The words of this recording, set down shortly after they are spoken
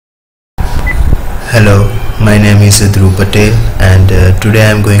Hello, my name is Dhruv Patel and today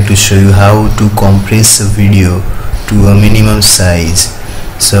I am going to show you how to compress a video to a minimum size.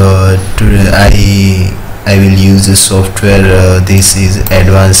 So today I will use the software. This is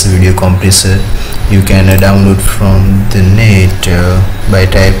advanced video compressor. You can download from the net by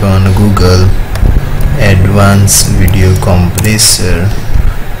type on Google advanced video compressor,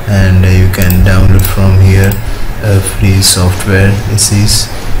 and you can download from here a free software.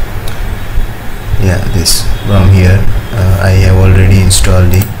 This from here. I have already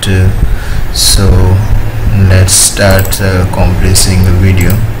installed it, so let's start compressing the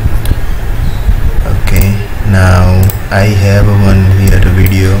video. Okay, now I have one here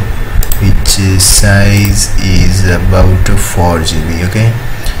video which size is about 4 GB. okay,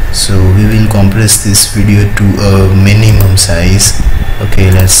 so we will compress this video to a minimum size. Okay,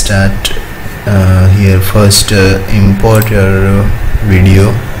 let's start here. First import your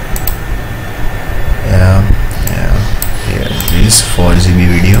video. Here this 4 GB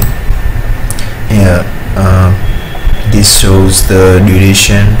video. Here this shows the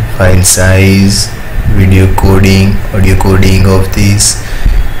duration, file size, video coding, audio coding of this.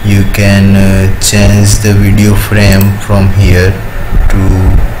 You can change the video frame from here to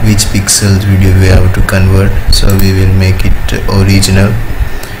which pixels video we have to convert, so we will make it original.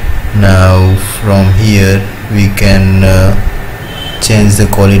 Now from here we can change the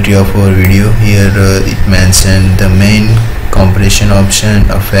quality of our video. Here it mentioned the main compression option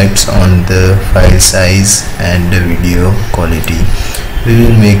affects on the file size and the video quality. We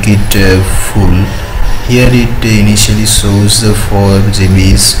will make it full. Here it initially shows the 4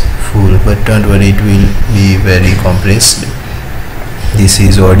 GB is full, but don't worry, it will be very compressed. This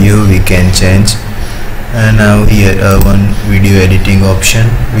is audio, we can change. And now here one video editing option.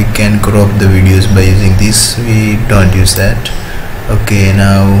 We can crop the videos by using this. We don't use that. Okay,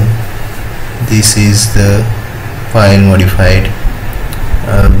 now this is the file modified,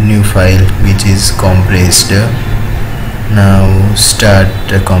 new file which is compressed. Now start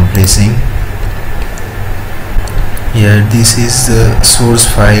compressing. Here this is the source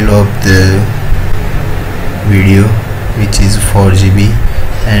file of the video which is 4 GB,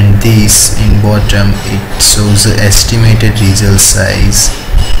 and this in bottom it shows the estimated result size.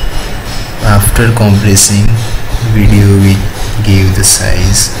 After compressing video we give the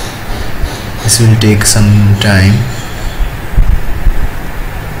size. This will take some time.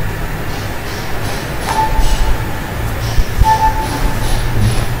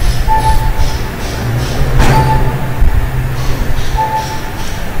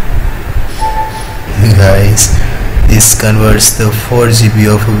 Guys, this converts the 4 GB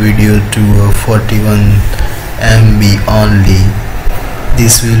of a video to a 41 MB only.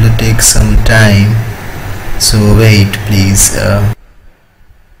 This will take some time, so wait please.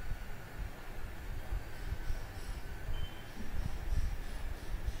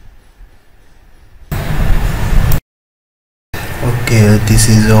 Okay, this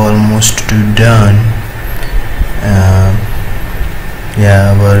is almost done.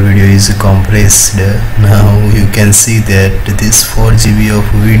 Our video is compressed. Now you can see that this 4 GB of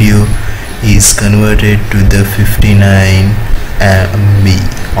video is converted to the 59 MB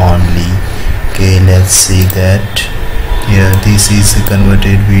only. Okay, let's see that. Here this is the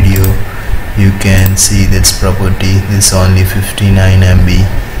converted video. You can see this property, this only 59 MB,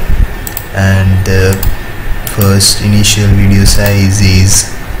 and the first initial video size is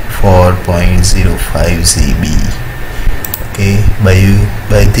 4.05 GB. Okay,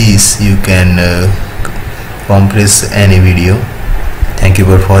 by this you can compress any video. Thank you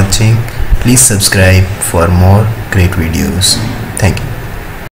for watching. Please subscribe for more great videos. Thank you.